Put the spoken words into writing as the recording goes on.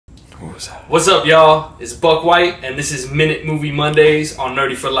What was that? What's up, y'all? It's Buck White, and this is Minute Movie Mondays on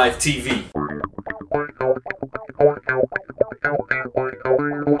Nerdy for Life TV.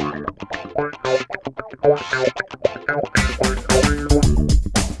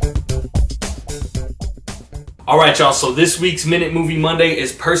 Alright, y'all, so this week's Minute Movie Monday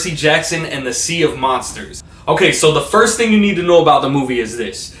is Percy Jackson and the Sea of Monsters. Okay, so the first thing you need to know about the movie is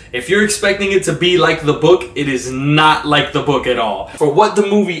this. If you're expecting it to be like the book, it is not like the book at all. For what the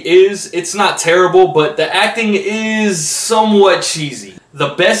movie is, it's not terrible, but the acting is somewhat cheesy.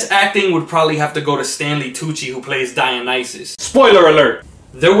 The best acting would probably have to go to Stanley Tucci, who plays Dionysus. Spoiler alert!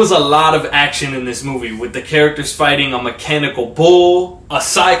 There was a lot of action in this movie, with the characters fighting a mechanical bull, a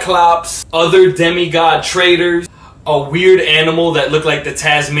cyclops, other demigod traders, a weird animal that looked like the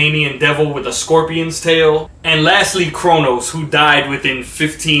Tasmanian devil with a scorpion's tail, and lastly Kronos, who died within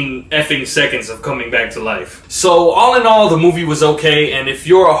 15 effing seconds of coming back to life. So all in all, the movie was okay, and if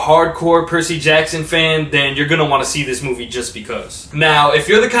you're a hardcore Percy Jackson fan, then you're gonna want to see this movie just because. Now, if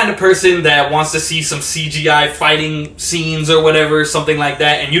you're the kind of person that wants to see some CGI fighting scenes or whatever, something like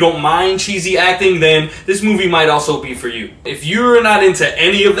that, and you don't mind cheesy acting, then this movie might also be for you. If you're not into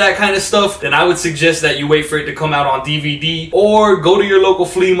any of that kind of stuff, then I would suggest that you wait for it to come out on DVD, or go to your local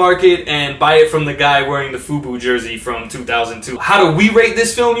flea market and buy it from the guy wearing the FUBU jersey from 2002. How do we rate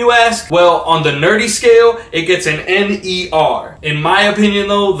this film, you ask? Well, on the nerdy scale, it gets an N.E.R. In my opinion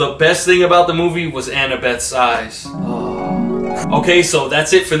though, the best thing about the movie was Annabeth's eyes. Okay, so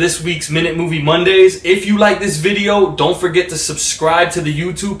that's it for this week's Minute Movie Mondays. If you like this video, don't forget to subscribe to the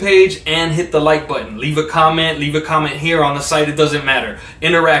YouTube page and hit the like button. Leave a comment here on the site, it doesn't matter.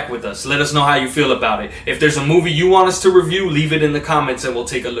 Interact with us, let us know how you feel about it. If there's a movie you want us to review, leave it in the comments and we'll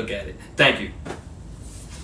take a look at it. Thank you.